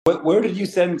Where did you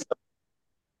send?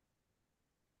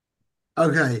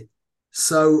 Okay,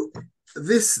 so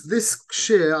this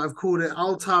shir I've called it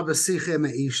Altar B'Siche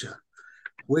Meisha.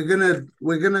 We're gonna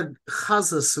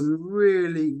chaza some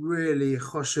really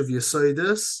choshev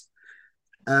yesodus.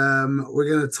 We're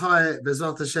gonna tie it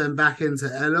Bezrat Hashem back into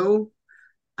Elul,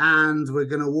 and we're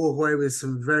gonna walk away with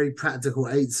some very practical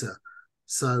eitzah.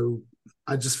 So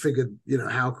I just figured,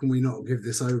 how can we not give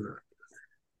this over?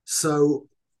 So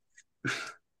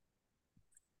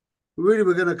really,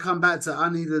 we're gonna come back to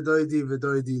Ani L'Doidi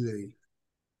V'Doidi Li,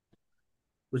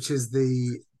 which is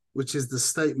the which is the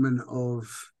statement of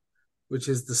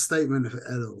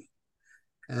Elul.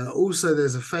 Also,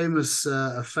 there's a famous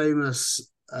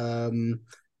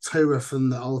Torah from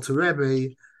the Alter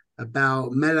Rebbe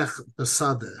about Melech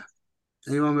Basader.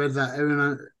 Anyone read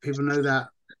that? People know that.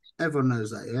 Everyone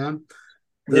knows that, yeah.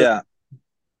 That Yeah.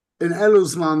 in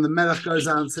Elul's man, the Melech goes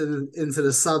out into the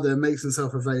Sadeh and makes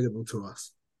himself available to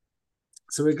us.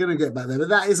 So we're going to get back there, but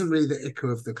that isn't really the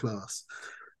ikka of the class.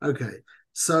 Okay,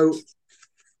 so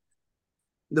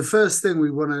the first thing we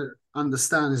want to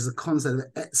understand is the concept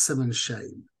of Etzem and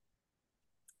Shem.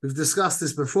 We've discussed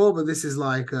this before, but this is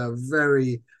like a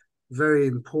very, very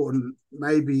important,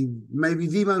 maybe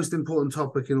the most important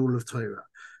topic in all of Torah.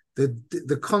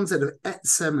 The concept of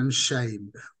Etzem and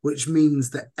Shem, which means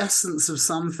the essence of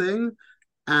something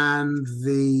and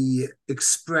the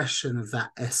expression of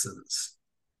that essence.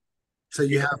 So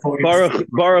you have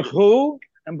Baruch Hu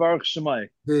and Baruch Shemai.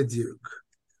 Bidyuk.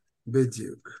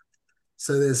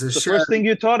 So there's a the Shem. First thing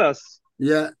you taught us.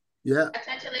 Yeah.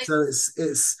 So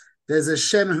it's there's a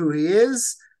Shem who he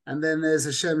is, and then there's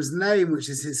a Shem's name, which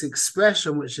is his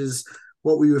expression, which is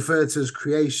what we refer to as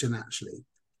creation, actually.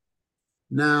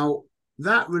 Now,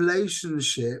 that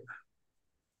relationship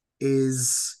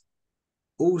is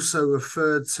also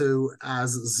referred to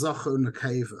as Zocher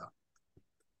Nekeva.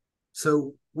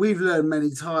 So we've learned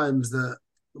many times that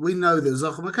we know that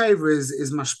Zocher Nekeva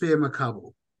is Mashpia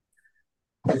Makabel.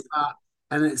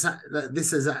 And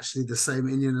this is actually the same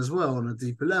Indian as well on a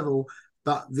deeper level,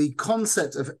 but the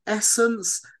concept of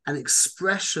essence and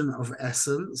expression of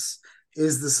essence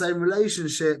is the same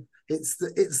relationship. It's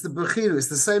the bechina. It's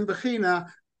the same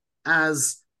bechina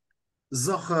as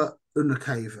zocher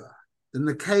unekeva. The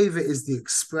nekeva is the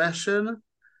expression,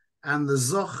 and the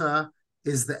zocher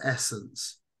is the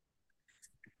essence.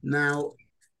 Now,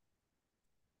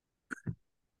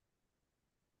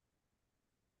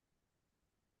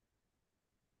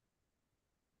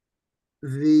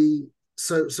 the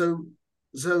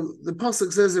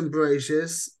pasuk says in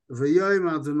Bereshis, "V'yoyim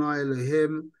Adonai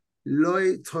Elohim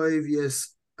loy toiv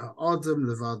yes adam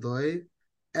levadoi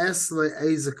es lo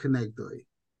eza kenegdoi."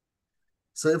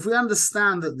 So if we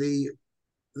understand that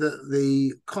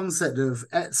the concept of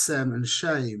etzem and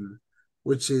shem,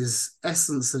 which is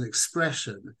essence and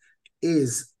expression,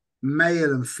 is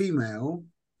male and female,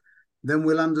 then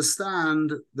we'll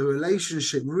understand the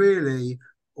relationship really,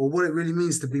 or what it really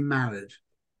means to be married.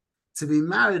 To be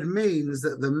married means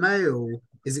that the male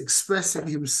is expressing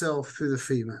himself through the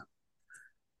female.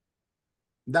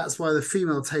 That's why the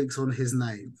female takes on his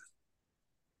name.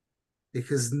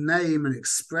 Because name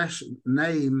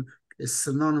is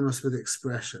synonymous with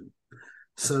expression.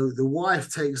 So the wife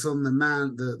takes on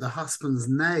the husband's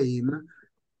name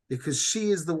because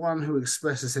she is the one who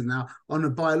expresses him. Now, on a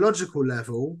biological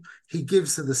level, he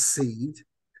gives her the seed,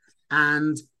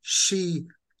 and she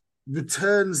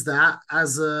returns that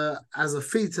as a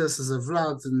fetus, as a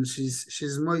vlad, and she's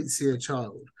moitzi, a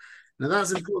child. Now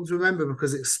that's important to remember,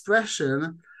 because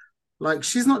expression, like,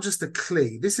 she's not just a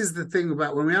kli. This is the thing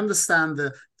about when we understand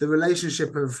the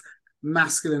relationship of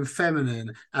masculine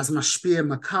feminine as mashpia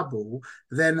makabel,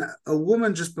 then a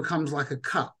woman just becomes like a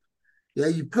cup. Yeah,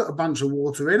 you put a bunch of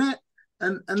water in it,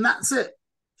 and that's it.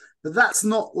 But that's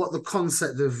not what the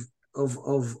concept of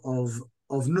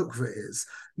nukva is.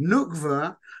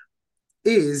 Nukva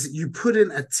is you put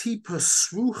in a tipa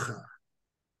srucha,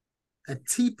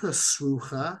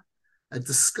 a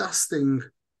disgusting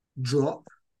drop,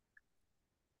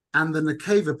 and the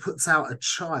nekeva puts out a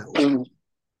child.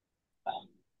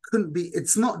 Couldn't be.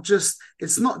 It's not just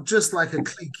like a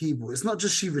kli keyboard. It's not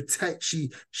just she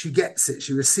gets it,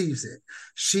 she receives it.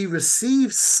 She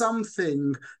receives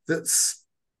something that's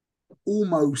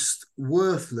almost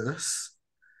worthless,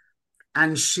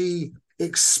 and she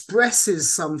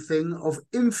expresses something of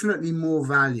infinitely more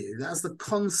value. That's the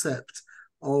concept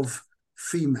of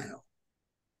female.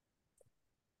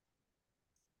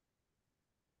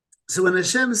 So when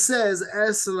Hashem says,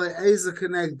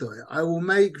 I will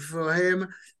make for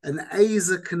him an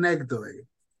Eza Kenegdoi,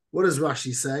 what does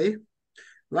Rashi say?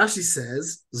 Rashi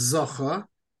says, Zocha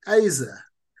Eza.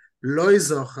 Loi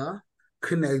zocha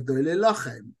k'negdo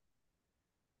lelochem.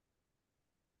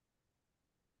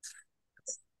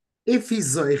 If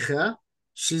he's zoicha,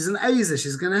 she's an Ezer,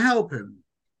 she's going to help him.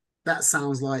 That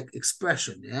sounds like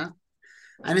expression, yeah?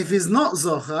 And if he's not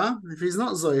zocha, if he's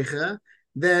not zoicha,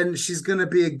 then she's going to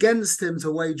be against him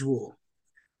to wage war.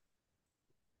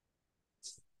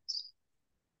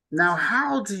 Now,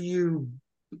 how do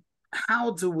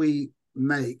we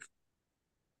make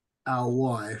our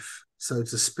wife, so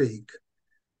to speak,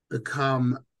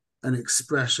 become an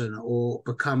expression or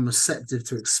become receptive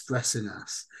to expressing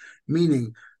us?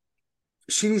 Meaning,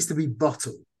 she needs to be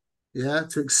bottled, yeah?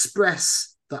 To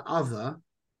express the other,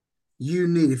 you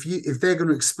need, if they're going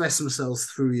to express themselves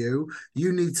through you,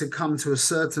 you need to come to a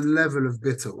certain level of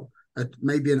bittul,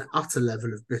 maybe an utter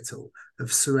level of bittul,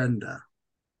 of surrender.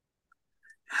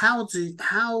 How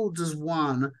does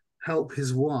one help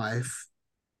his wife,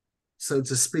 so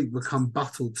to speak, become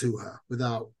bottled to her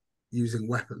without using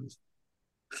weapons?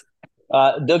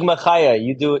 Dugma Chaya,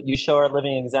 you show her a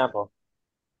living example.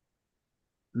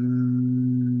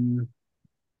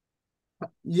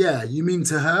 Yeah, you mean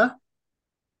to her?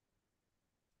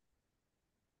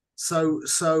 So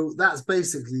that's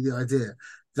basically the idea,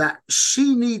 that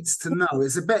she needs to know.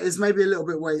 It's maybe a little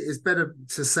bit way. It's better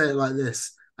to say it like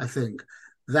this, I think.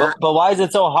 That But why is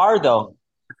it so hard though?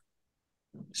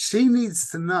 she needs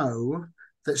to know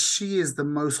that she is the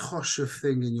most choshev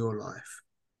thing in your life.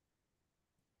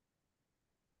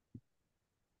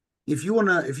 If you want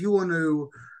to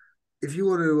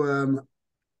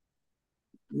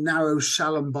narrow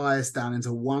shalom bias down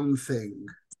into one thing,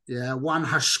 yeah, one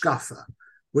hashkafa.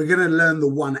 We're going to learn the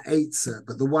one Etzem,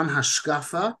 but the one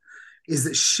hashkafa is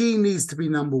that she needs to be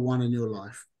number one in your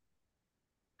life.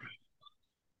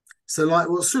 So, like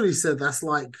what Sully said, that's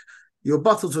like your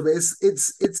bottle to it.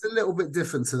 It's a little bit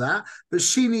different to that, but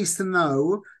she needs to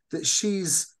know that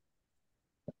she's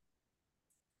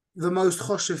the most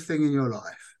choshev thing in your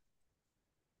life.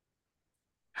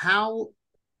 How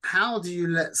do you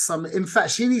let some? In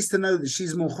fact, she needs to know that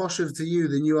she's more choshev to you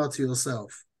than you are to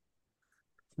yourself.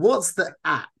 What's the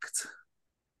act?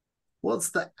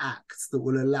 What's the act that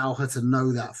will allow her to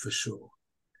know that for sure?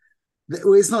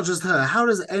 It's not just her. How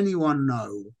does anyone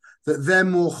know that they're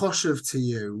more choshev to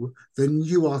you than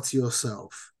you are to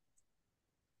yourself?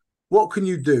 What can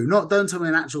you do? Don't tell me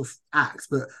an actual act,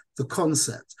 but the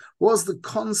concept. What's the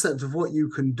concept of what you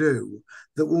can do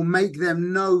that will make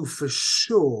them know for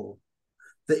sure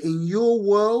that in your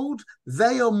world,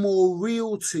 they are more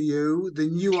real to you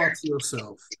than you are to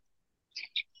yourself?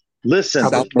 Listen.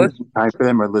 Selfless time for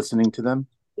them or listening to them.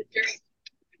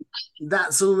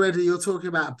 That's already, you're talking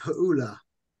about pa'ula.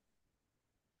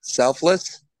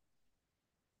 Selfless.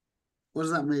 What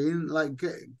does that mean? Like,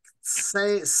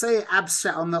 say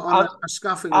abstract on the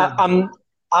hashkafic level.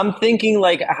 I'm thinking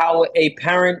like how a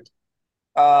parent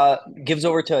gives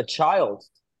over to a child,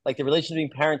 like the relation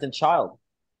between parent and child.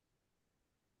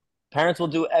 Parents will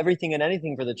do everything and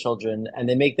anything for the children, and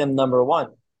they make them number one.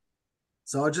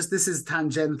 So this is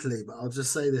tangentially, but I'll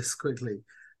just say this quickly,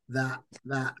 that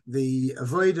the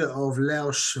avodah of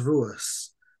Leil Shavuos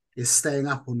is staying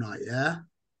up all night, yeah?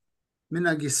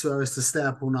 Minhag Yisrael is to stay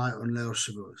up all night on Leil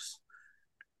Shavuos.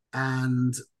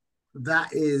 And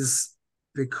that is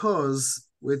because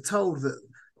we're told that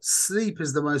sleep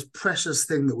is the most precious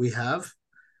thing that we have.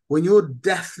 When you're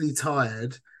deathly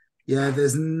tired, yeah,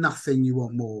 there's nothing you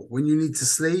want more. When you need to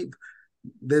sleep,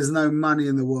 there's no money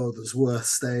in the world that's worth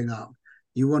staying up.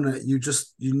 You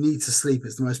need to sleep.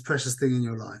 It's the most precious thing in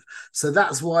your life. So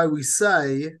that's why we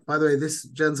say, by the way, this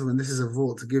is a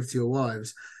thought to give to your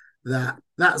wives,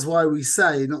 that's why we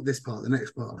say, not this part, the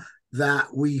next part,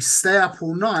 that we stay up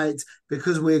all night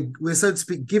because we're so to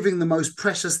speak giving the most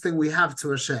precious thing we have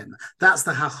to Hashem. That's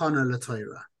the hachana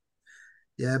l'Torah.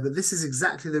 Yeah, but this is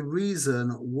exactly the reason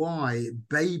why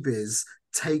babies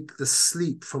take the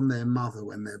sleep from their mother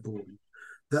when they're born.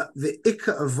 That the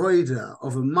ikka avoida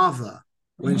of a mother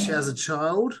when she has a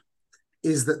child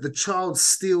is that the child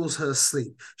steals her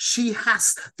sleep.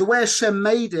 The way Shem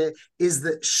made it is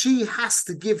that she has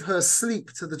to give her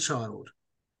sleep to the child.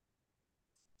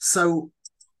 So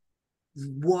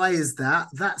why is that?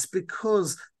 That's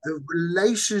because the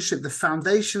relationship, the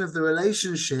foundation of the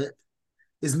relationship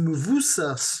is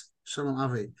muvusas, Shalom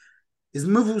Avi, is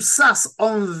muvusas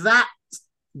on that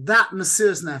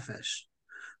Mesiras Nefesh.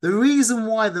 The reason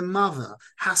why the mother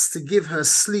has to give her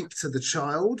sleep to the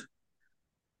child,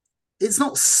 it's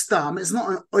not stum, it's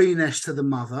not an oynesh to the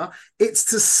mother, it's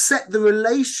to set the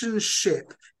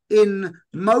relationship in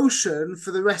motion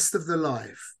for the rest of the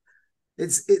life.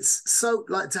 It's so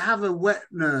like to have a wet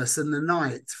nurse in the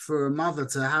night for a mother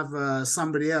to have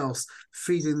somebody else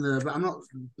feeding the. But I'm not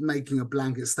making a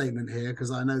blanket statement here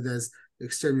because I know there's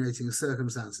extenuating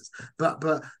circumstances. But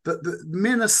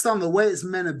min the way it's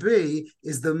meant to be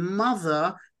is the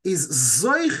mother is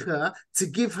zoicha to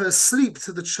give her sleep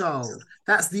to the child.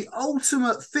 That's the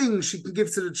ultimate thing she can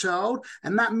give to the child,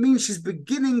 and that means she's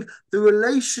beginning the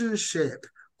relationship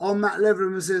on that level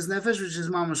of Mesiras Nefesh, which is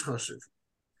mamash choshev.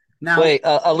 Now, Wait,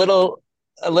 a little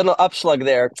upslug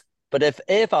there. But if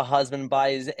a husband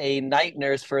buys a night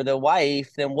nurse for the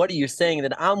wife, then what are you saying?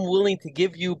 That I'm willing to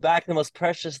give you back the most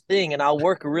precious thing, and I'll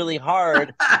work really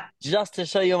hard just to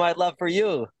show you my love for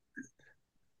you.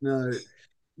 no,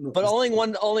 But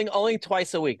only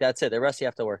twice a week. That's it. The rest you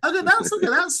have to work. Okay.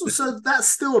 That's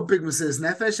still a big Mesiras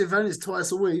Nefesh. If only it's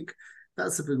twice a week,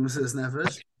 that's a big Mesiras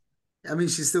Nefesh. I mean,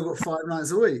 she's still got 5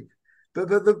 nights a week, but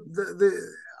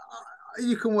the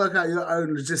you can work out your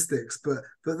own logistics, but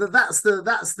that's the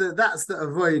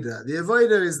avoider. The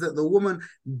avoider is that the woman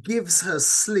gives her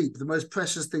sleep, the most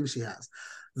precious thing she has.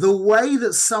 The way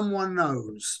that someone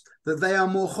knows that they are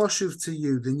more choshuv to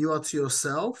you than you are to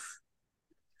yourself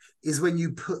is when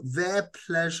you put their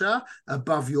pleasure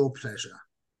above your pleasure.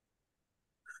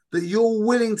 That you're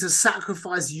willing to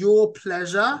sacrifice your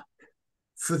pleasure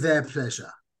for their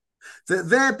pleasure. That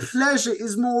their pleasure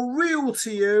is more real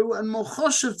to you and more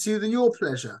choshev to you than your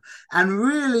pleasure. And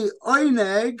really,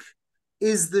 oineg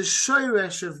is the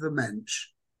shoresh of the mensch,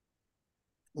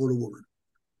 or the woman.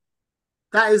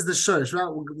 That is the shoresh,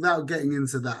 without getting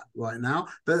into that right now.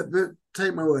 But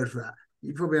take my word for that.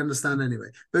 You probably understand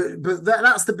anyway. But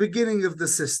that's the beginning of the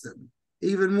system.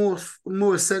 Even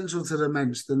more essential to the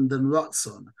mensch than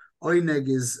ratzon. Oineg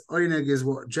is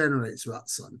what generates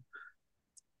ratzon.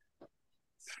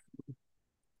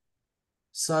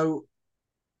 So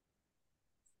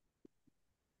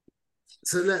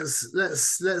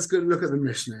let's go look at the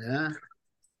Mishnah. Yeah,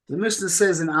 the Mishnah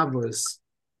says in Avos.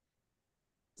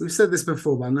 We've said this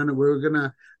before, but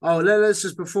let's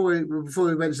just before we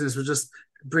mention this, we'll just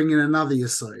bring in another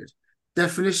yesod.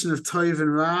 Definition of tov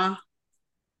and ra.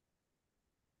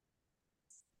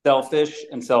 Selfish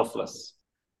and selfless.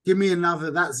 Give me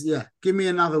another. Give me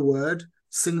another word.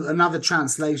 Another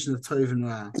translation of tov and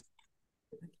ra.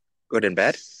 Good and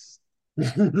bad?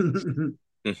 Not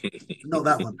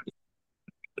that one.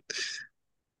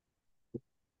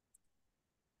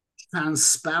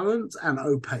 Transparent and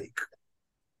opaque.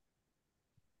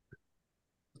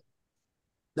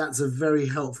 That's a very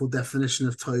helpful definition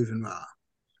of tov and ra.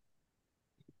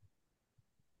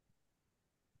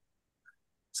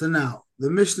 So now, the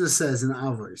Mishnah says in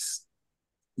Avos,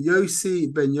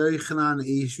 Yosi ben Yochanan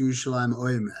ish Yerushalayim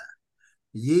oimer,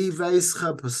 Yi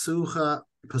veischa pasuach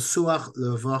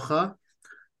levacha,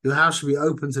 your house should be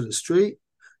open to the street.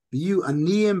 You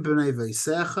aniyim b'nei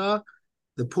veisecha,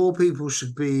 the poor people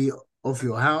should be of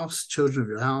your house, children of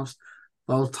your house.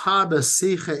 Valtar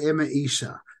b'sicha ema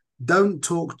isha, don't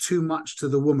talk too much to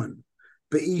the woman.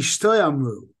 Be'ishtoi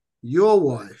amru, your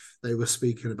wife, they were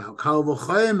speaking about. Kal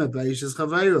v'choyim be'ishes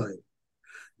chaveiroi.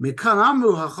 Mikan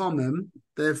amru hachomim,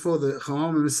 therefore the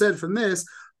chachomim said from this,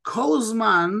 kol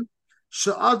zman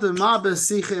she'adam ma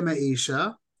b'sicha ema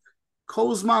isha,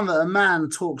 kol zman that a man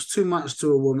talks too much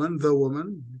to a woman, the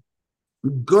woman,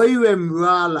 goyrem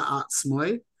ra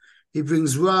la'atzmoi, he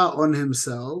brings ra on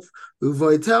himself,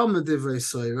 uvoitel medivrei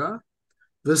soira,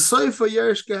 v'soifa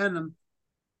yeresh gehenim.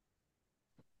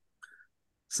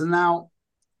 So now,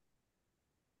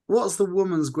 what's the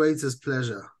woman's greatest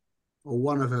pleasure, or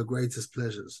one of her greatest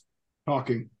pleasures?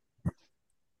 Talking.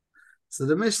 So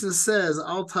the Mishnah says,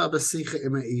 Al tabasicha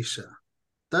ima isha,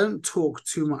 don't talk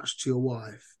too much to your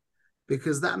wife,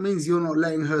 because that means you're not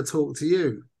letting her talk to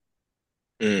you.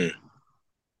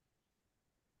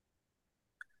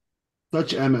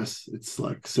 Such MS. It's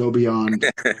like so beyond.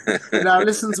 Now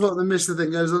listen to what the Mishnah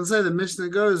thing goes on to say. The Mishnah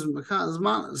goes,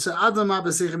 so Adam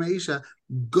abasich meisha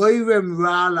goyrem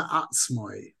ra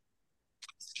la'atzmoi.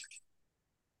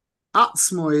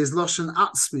 Atzmoi is loshen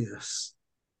atzmius,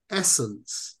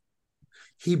 essence.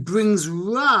 He brings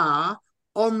ra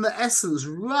on the essence.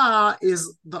 Ra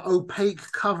is the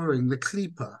opaque covering, the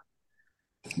klipa,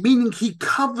 meaning he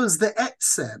covers the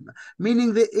etzem,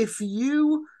 meaning that if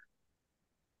you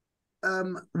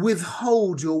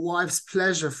withhold your wife's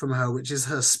pleasure from her, which is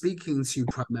her speaking to you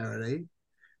primarily,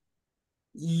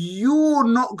 you're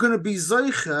not going to be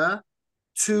zoicha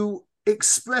to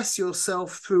express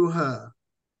yourself through her.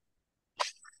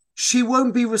 She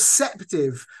won't be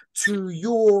receptive to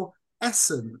your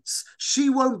essence. She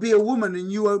won't be a woman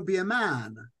and you won't be a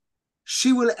man.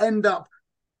 She will end up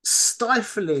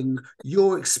stifling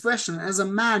your expression. As a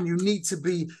man, you need to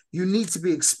be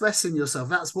expressing yourself.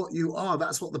 That's what you are.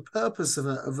 That's what the purpose of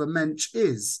a mensch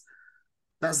is.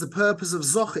 That's the purpose of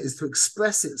Zocha, is to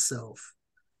express itself.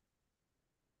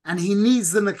 And he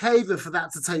needs the Nekeva for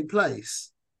that to take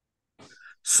place.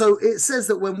 So it says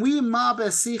that when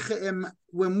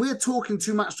we're talking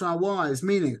too much to our wives,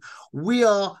 meaning we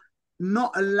are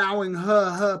not allowing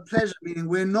her pleasure, meaning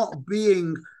we're not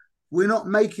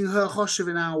making her choshev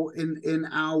in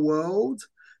our world,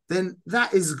 then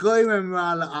that is goyim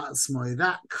ra'ala atzmoi.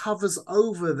 That covers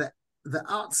over the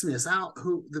atzmius,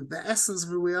 the essence of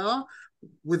who we are,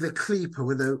 with a klipa,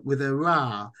 with a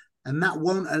ra, and that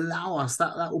won't allow us.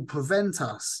 That will prevent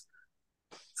us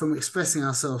from expressing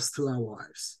ourselves to our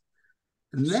wives.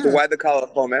 And then, So why the kal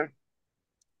vachomer?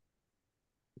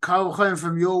 Kal vachomer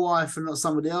from your wife and not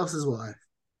somebody else's wife?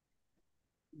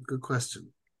 Good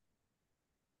question.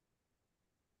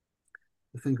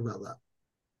 Think about that.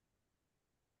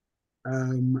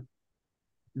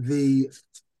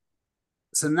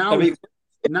 So now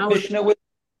Mishnah was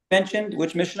mentioned.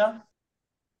 Which Mishnah?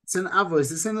 It's in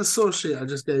Avos. It's in the source sheet I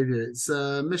just gave you. It's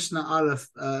Mishnah Aleph.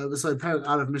 Perek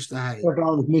Aleph Mishnah Hey.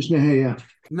 Mishnah Hey, yeah.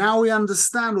 Now we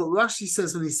understand what Rashi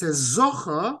says when he says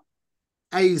Zocha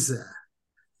Eizer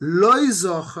Loi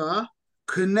Zocha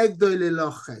Kenegdoi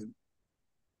Lilochem.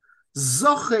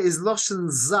 Zocha is Loshen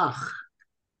Zach.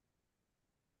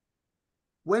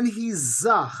 When he's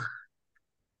Zach,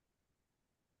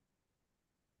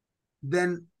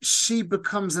 then she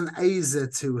becomes an Eizer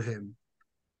to him.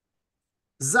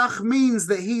 Zach means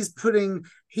that he's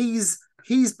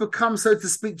become, so to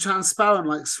speak, transparent,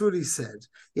 like Srudi said.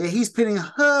 Yeah, he's putting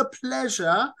her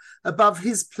pleasure above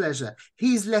his pleasure.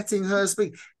 He's letting her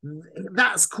speak.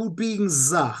 That's called being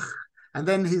Zach. And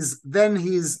then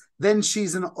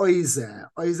she's an Oizer.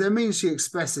 Oizer means she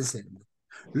expresses him.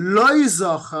 Loi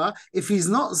Zocha, if he's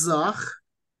not Zach,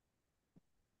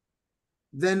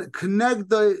 then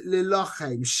Kenegdoi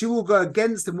Lilochem, she will go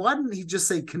against him. Why didn't he just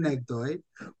say Kenegdoi?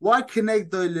 Why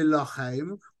Kenegdoi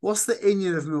Lilochem? What's the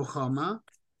inyan of Milchama?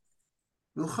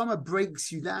 Milchama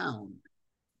breaks you down.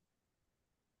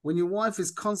 When your wife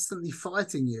is constantly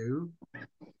fighting you,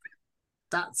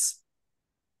 that's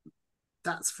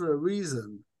for a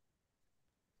reason.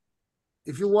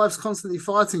 If your wife's constantly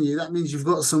fighting you, that means you've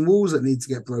got some walls that need to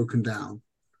get broken down.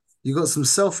 You've got some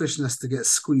selfishness to get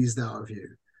squeezed out of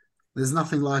you. There's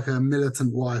nothing like a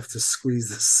militant wife to squeeze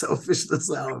the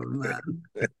selfishness out of a man.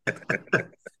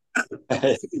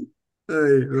 Hey,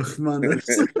 Rahman.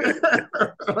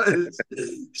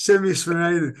 Shem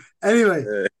Yishmael. Anyway,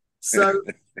 so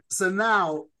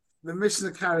now the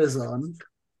Mishnah carries on.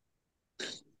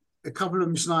 A couple of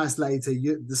Mishnahs later,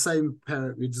 the same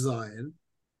parent we design.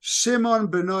 Shimon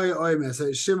benoi oimer.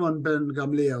 So Shimon ben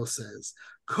Gamliel says,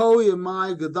 Kol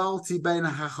yamai gadalti bein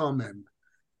hachomim.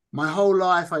 My whole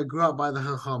life I grew up by the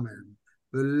Chachamim.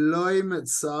 V'loi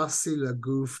metzasi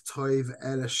laguf toiv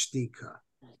ela shtika.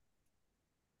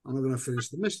 I'm not going to finish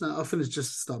the Mishnah. I'll finish just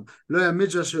the stump. Lo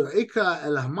midrash ika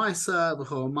ela hamaisa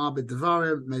v'chol ma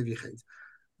b'devarim mevichet.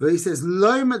 But he says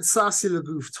lo metzasi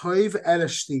laguf toiv ela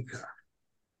shtika.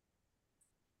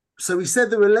 So we said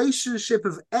the relationship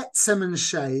of Etzem and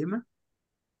Shem.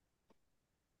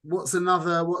 What's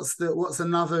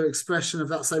another expression of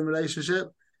that same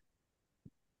relationship?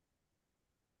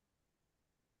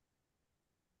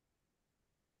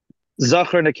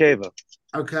 Zachar Nekeva.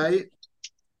 Okay.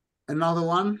 Another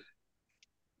one.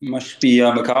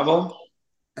 Mashpia Makabo.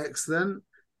 Excellent.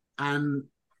 And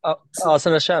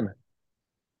Awesome Shem.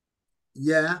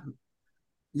 Yeah.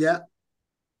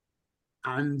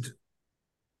 And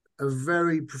a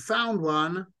very profound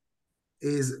one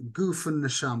is Guf and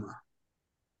Neshama.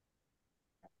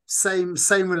 Same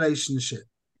relationship.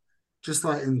 Just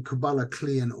like in Kabbalah,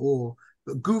 Kli and Or,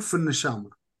 but Guf and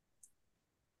Neshama.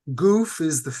 Guf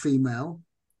is the female,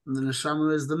 and the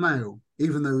neshama is the male.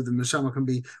 Even though the neshama can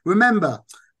be, remember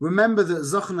that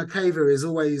Zocha Nekeva is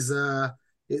always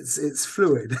it's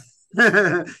fluid.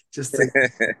 It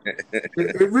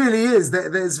really is.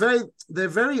 They're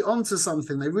very onto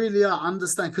something. They really are.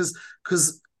 Understand,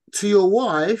 because to your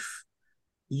wife,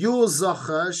 your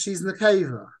Zocha, she's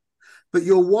Nekeva, but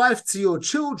your wife to your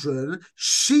children,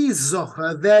 she's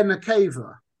Zocha, they're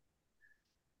Nekeva.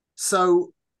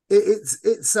 So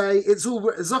it's all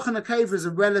Zocha Nekeva is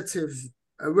a relative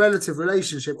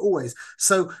relationship always.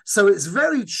 So it's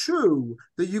very true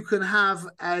that you can have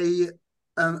a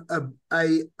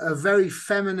very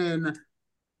feminine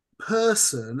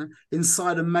person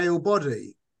inside a male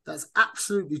body. That's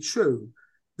absolutely true.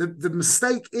 The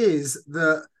mistake is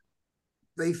that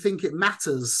they think it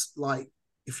matters. Like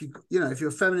if you're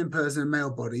a feminine person in a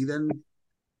male body, then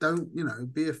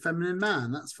don't, be a feminine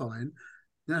man. That's fine.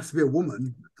 You don't have to be a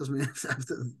woman. Doesn't mean you have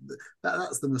to.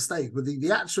 That's the mistake. But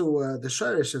the actual the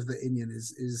shorish of the Inyan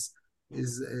is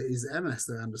MS.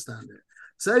 I understand it.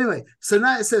 So anyway, so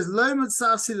now it says lo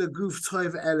mitzasi leguf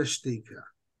tov elashtika.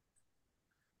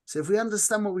 So if we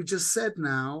understand what we just said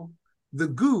now, the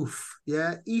goof,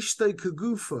 ishtoi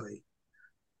kagufoi,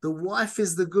 the wife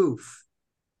is the goof.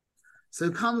 So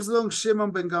comes along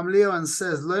Shimon ben Gamliel and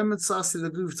says, Lo mitzasi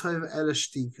leguf toiv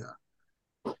elashtika.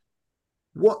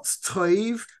 What's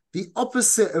toiv? The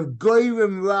opposite of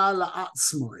goyim ra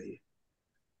la'atzmoi.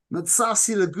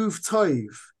 Mitzasi leguf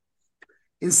toiv.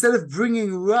 Instead of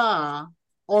bringing ra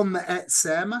on the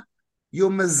etzem, you're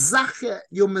mezache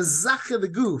the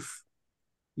goof.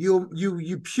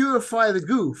 You purify the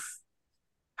goof.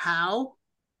 How?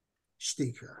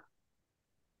 Shtika.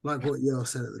 Like what Yoel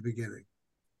said at the beginning.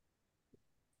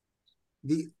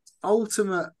 The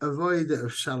ultimate avoider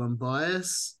of shalom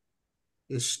bias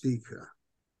is shtika.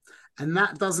 And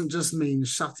that doesn't just mean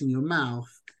shutting your mouth.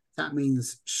 That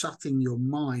means shutting your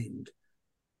mind.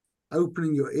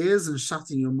 Opening your ears and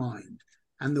shutting your mind.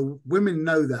 And the women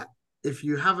know that. If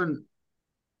you haven't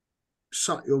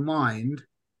shut your mind,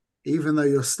 even though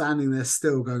you're standing there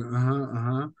still going,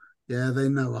 yeah, they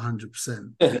know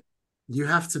 100%. You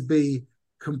have to be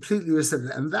completely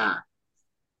receptive. And that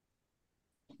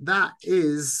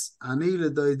is Anila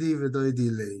Doidi V'Doidi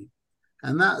Li.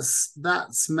 And that's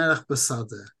Melech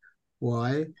Basadeh.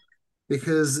 Why?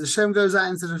 Because Hashem goes out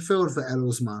into the field for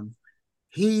Eluzman.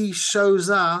 He shows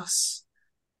us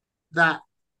that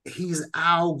he's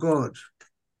our God.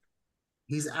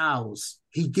 He's ours.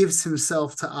 He gives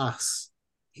himself to us.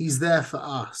 He's there for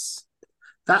us.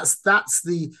 That's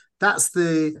the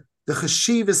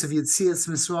cheshivas of Yetzias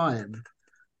Mitzrayim.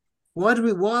 Why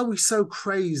are we so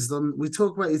crazed on? We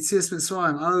talk about Yetzias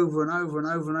Mitzrayim over and over and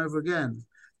over and over again,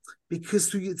 because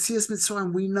through Yetzias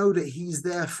Mitzrayim we know that he's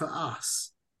there for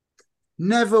us.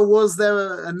 Never was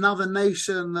there another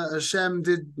nation that Hashem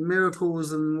did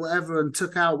miracles and whatever and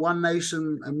took out one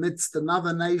nation amidst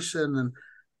another nation. And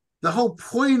the whole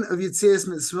point of Yetzias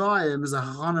Mitzrayim as a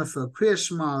Hanafa, Kriya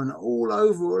Shema, and all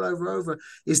over,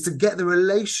 is to get the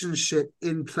relationship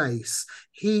in place.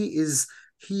 He is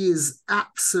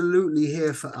absolutely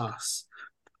here for us.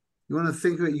 You want to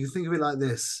think of it, you think of it like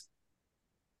this.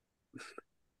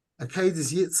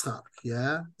 Akedah Yitzchak,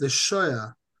 the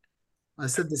Shoya. I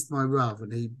said this to my Rav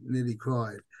and he nearly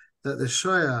cried, that the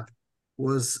Shoya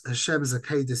was Hashem's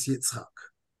Akedah Yitzchak.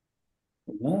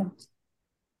 Yeah.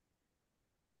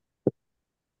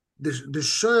 The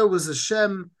Shoya was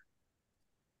Hashem.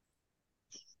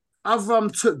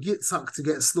 Avram took Yitzchak to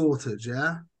get slaughtered,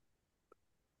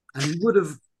 and he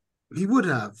would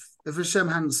have if Hashem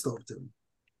hadn't stopped him.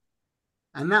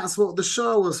 And that's what the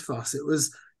Shoya was for us. It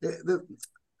was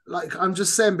like I'm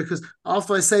just saying, because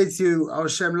after I say to you, oh,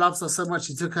 Hashem loves us so much,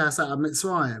 he took us out of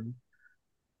Mitzrayim,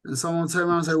 and someone turn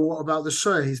around and say, well, what about the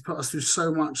Shoya? He's put us through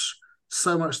so much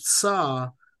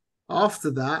tsar.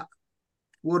 After that,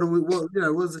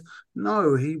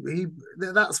 no, he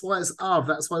that's why it's Av.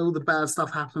 That's why all the bad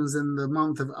stuff happens in the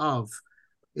month of Av.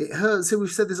 It hurts. We've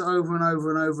said this over and over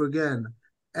and over again.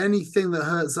 Anything that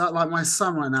hurts, like my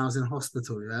son right now is in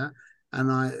hospital,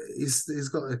 and he's he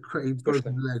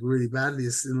broken his leg really badly.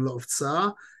 He's in a lot of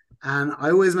tsar, and I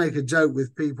always make a joke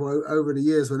with people over the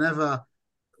years whenever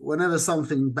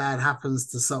something bad happens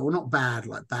to someone, well, not bad,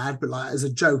 but like as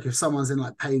a joke, if someone's in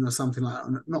like pain or something, like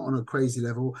not on a crazy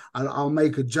level, I'll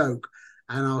make a joke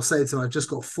and I'll say to him, I've just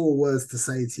got 4 words to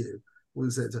say to you.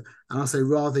 And I'll say,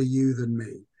 rather you than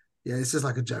me. Yeah, it's just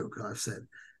like a joke I've said.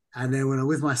 And then when I'm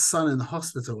with my son in the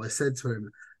hospital, I said to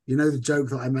him, you know the joke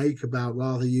that I make about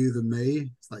rather you than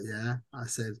me? It's like, yeah. I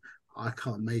said, I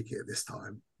can't make it this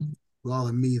time.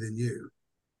 Rather me than you.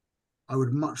 I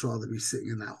would much rather be sitting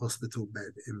in that hospital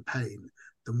bed in pain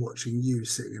than watching you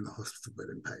sitting in the hospital bed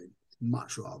in pain.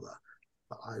 Much rather.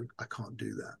 But I can't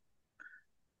do that.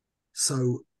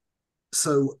 So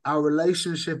our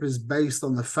relationship is based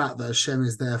on the fact that Hashem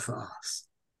is there for us.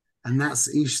 And that's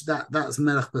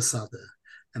Melech Basadeh.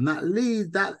 And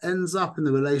that ends up in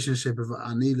the relationship of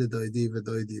Ani L'Doidi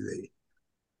V'Doidi Li.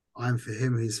 I'm for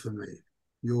him, he's for me.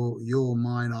 You're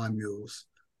mine, I'm yours.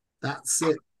 That's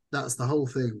it. That's the whole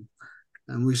thing.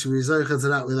 And we should be zocher to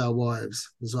that with our wives.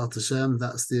 B'ezrat Hashem,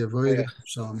 that's the avoider of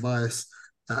shalom bias.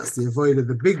 That's the avoider.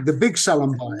 The big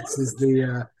shalom bias is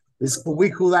we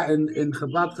call that in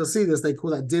Chabad Chasidus, they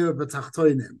call that dira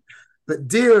b'tachtoinim. But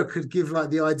dira could give like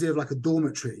the idea of like a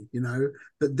dormitory,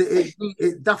 But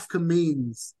it dafka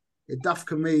means,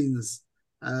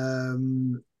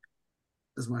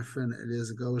 as my friend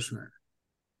Eliezer Goldschmidt,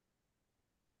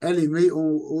 Ellie, meet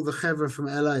all the chevra from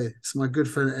LA. It's my good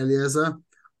friend Eliezer. You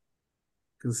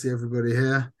can see everybody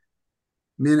here.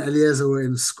 Me and Eliezer were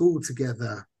in school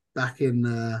together back in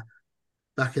the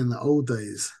old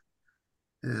days.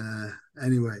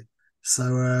 Anyway, so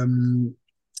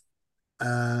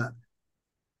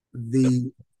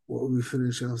what were we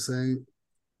finishing off saying?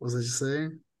 What was I just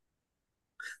saying?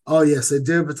 Oh yeah, so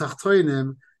Dir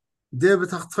B'Tachtonim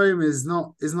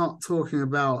is not talking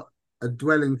about a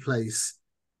dwelling place.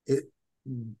 It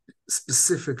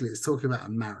specifically, it's talking about a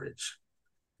marriage.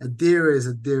 A dira is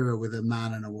a dira with a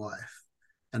man and a wife,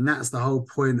 and that's the whole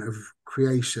point of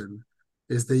creation.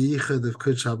 Is the yichud of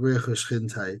Kudsha B'Richa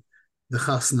Shchinte, the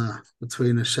chasna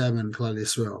between Hashem and Klal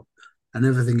Yisrael, and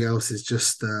everything else is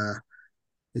just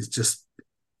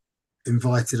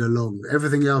invited along.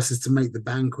 Everything else is to make the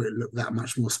banquet look that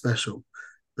much more special,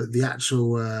 but the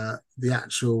actual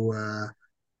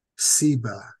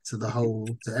siba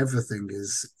to everything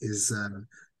is the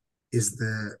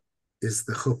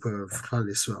chuppah of Klal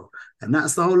Yisrael, and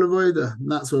that's the whole avodah.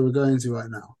 And that's where we're going to right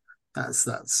now. That's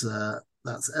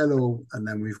Elul, and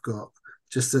then we've got,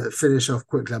 just to finish off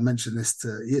quickly, I mentioned this to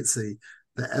Yitzi,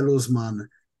 the Elul's man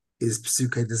is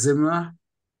Psuke de Zimra.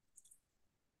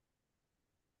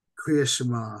 Kriya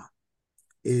Shema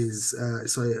is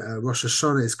Rosh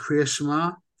Hashanah is Kriya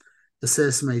Shema. The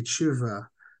Sesame Tshuva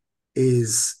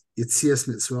is Yitzias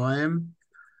Mitzrayim.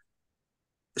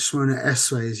 Shmona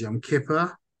Esrei is Yom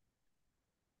Kippur.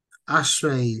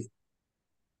 Ashrei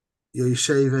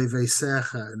Yosheve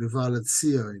Veisecha Nuvalat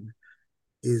Zion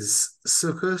is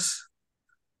Sukkot.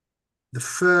 The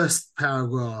first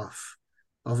paragraph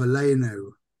of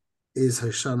Aleinu is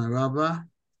Hoshana Rabbah,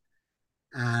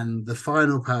 and the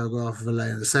final paragraph of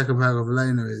Aleinu, the second paragraph of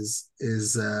Aleinu is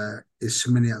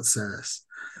Shemini Atzeres.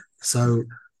 So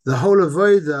the whole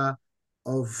avodah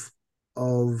of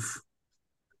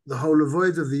the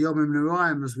Yomim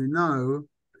Noraim, as we know,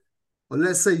 or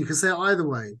let's say you can say it either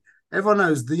way. Everyone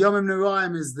knows the Yomim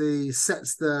Noraim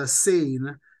sets the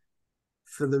scene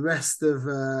for the rest of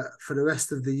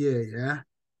the year, yeah.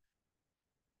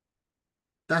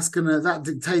 That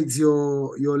dictates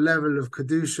your level of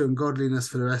kedusha and godliness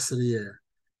for the rest of the year.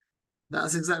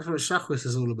 That's exactly what Shacharis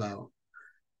is all about.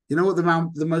 You know what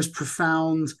the most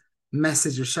profound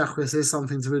message of Shacharis is?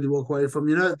 Something to really walk away from.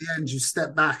 You know, at the end, you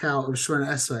step back out of Shemona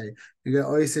Esrei. You go,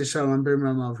 Oisei Shalom Bim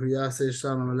Ramav, Huyasei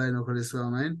Shalom Aleinu Kol Yisrael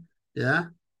Amen. Yeah.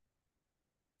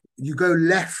 You go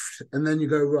left and then you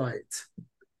go right.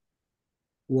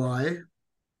 Why?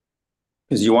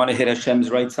 Because you want to hit Hashem's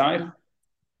right side?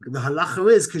 The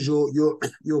halacha is because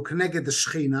you're connected the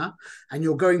Shechina, and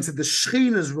you're going to the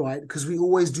Shechina's right, because we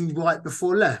always do right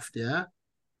before left, yeah?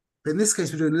 But in this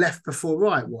case, we're doing left before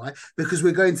right. Why? Because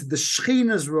we're going to the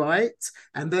Shechina's right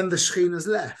and then the Shechina's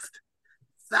left.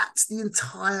 That's the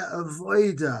entire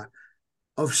avodah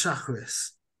of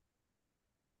Shacharis.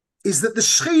 Is that the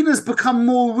Shechina's become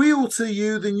more real to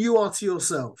you than you are to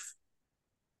yourself.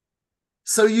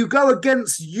 So you go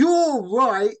against your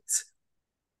right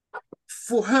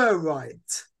for her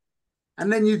right,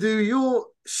 and then you do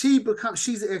she's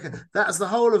that's the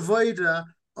whole avodah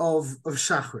of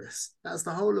Shacharis. That's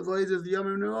the whole avodah of the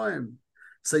Yomim Noraim.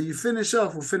 So we'll finish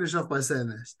off by saying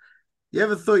this. You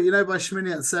ever thought, by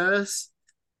Shemini Atzeres,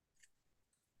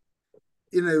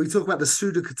 we talk about the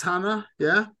Suda Katana,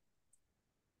 yeah?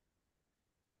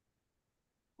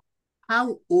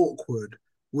 How awkward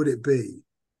would it be,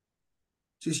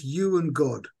 just you and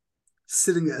God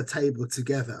sitting at a table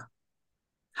together,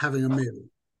 having a meal?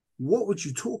 What would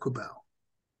you talk about?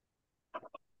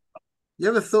 You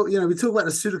ever thought, we talk about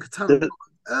the Suda Katana, what on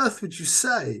earth would you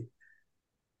say?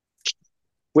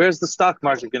 Where's the stock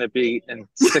market going to be in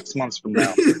 6 months from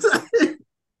now?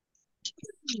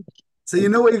 So you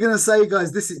know what you're going to say,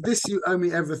 guys? This you owe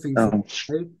me everything for.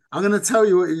 Okay? I'm going to tell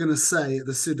you what you're going to say at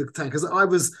the Suda Katana, because when I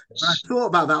thought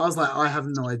about that, I was like, I have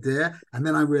no idea. And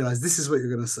then I realized this is what you're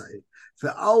going to say. For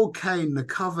Al Kain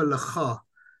Nakava Lacha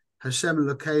Hashem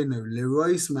Elokeinu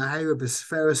Lerois Mahera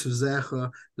B'Sferes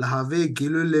Uzecha Lahavir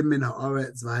Gilulim Min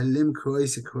Haaretz V'Halim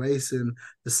Kroisi Kroisim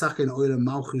V'Sakin Oila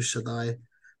Malchus Shaddai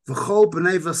V'Chol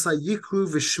B'nei V'Sa Yikru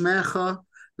V'Shmecha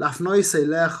Lafnoi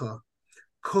Seilecha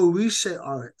Kol Rishe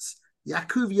Aretz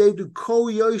Yakuv Yedu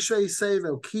Kol Yoshrei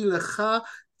Sevel Ki Lecha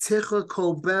Ticha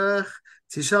Kol Berech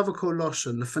Tishava Kol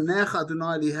Loshen Lefanecha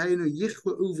Adonai Liheinu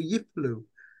Yichva'u V'Yiplu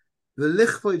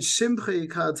V'lichvoid Shimcha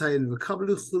Yikateinu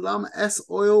V'kablu Chulam Es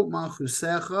Oil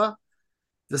Malchusecha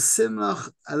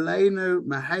V'simlach Aleinu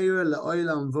Meheira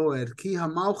Le'oilam Voed Ki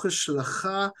HaMalchus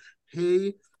Shlecha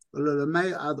Hi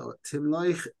V'lelemei Ad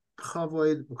Timloich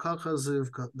Chavoid V'kalchazuv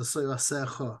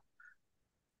V'soyasecha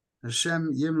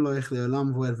Hashem Yimloich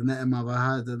Le'olam Voed V'ne'ema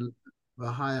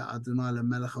V'haya Adonai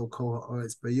lemelech al kol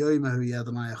ha'aretz b'yom hu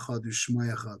Adonai echad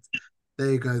u'shmo echad.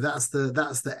 There you go. That's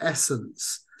the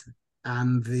essence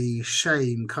and the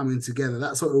shame coming together.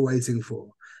 That's what we're waiting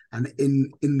for. And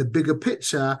in the bigger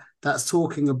picture, that's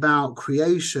talking about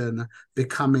creation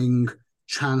becoming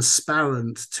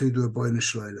transparent to the Ribbono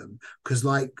Shel Olam. Because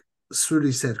like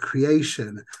Sruli said,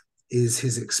 creation is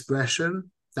his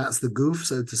expression. That's the goof,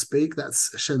 so to speak.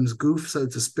 That's Hashem's goof, so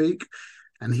to speak.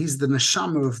 And he's the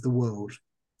neshama of the world.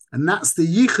 And that's the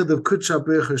yichud of Kudsha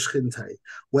B'Richa Shchinte.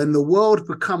 When the world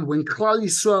when Klal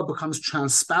Yisrael becomes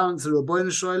transparent to the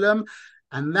Ribbono Shel Olam,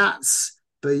 and that's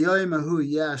B'yom Hahu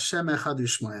Yeh Hashem Echad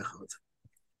U'Shmo Echad.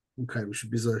 Okay, we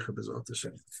should be Zoicha B'Ezrat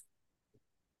Hashem.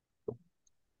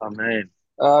 Amen.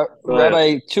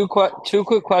 Rabbi, two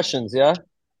quick questions, yeah?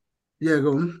 Yeah,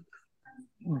 go on.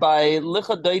 By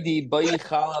Licha Daidi,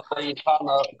 Bayichala,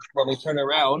 when we turn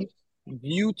around,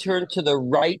 you turn to the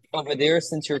right over there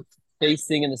since you're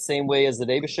facing in the same way as the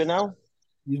Eibusher now?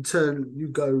 You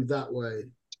go that way.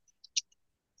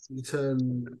 You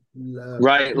turn Right,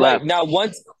 Right. left. Now,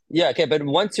 but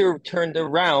once you're turned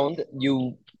around,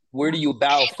 where do you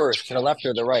bow first, to the left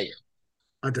or the right?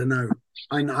 I don't know.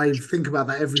 I think about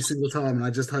that every single time, and I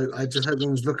just hope no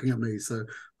one's looking at me. So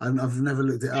I've never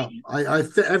looked it up.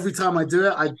 Every time I do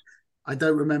it, I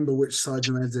don't remember which side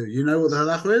you're going to do. You know what the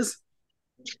halacha is?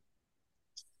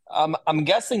 I'm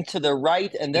guessing to the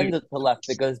right and then to the left,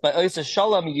 because by Oysa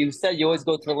Shalom, you said you always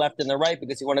go to the left and the right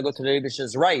because you want to go to the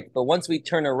Eibusher's right. But once we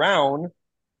turn around,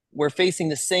 we're facing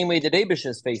the same way that Eibusher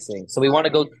is facing. So we want to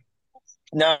go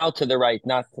now to the right,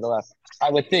 not to the left,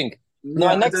 I would think. Yeah,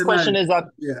 My next question is,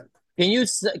 yeah. can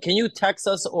you text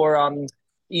us or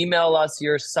email us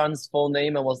your son's full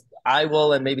name, and I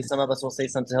will, and maybe some of us will say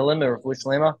something to him or Refuah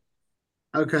Shlema.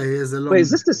 Okay, here's a long. Wait, is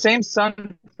this the same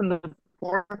son from the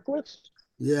forklift?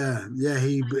 Yeah. Let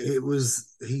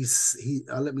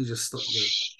me just stop this.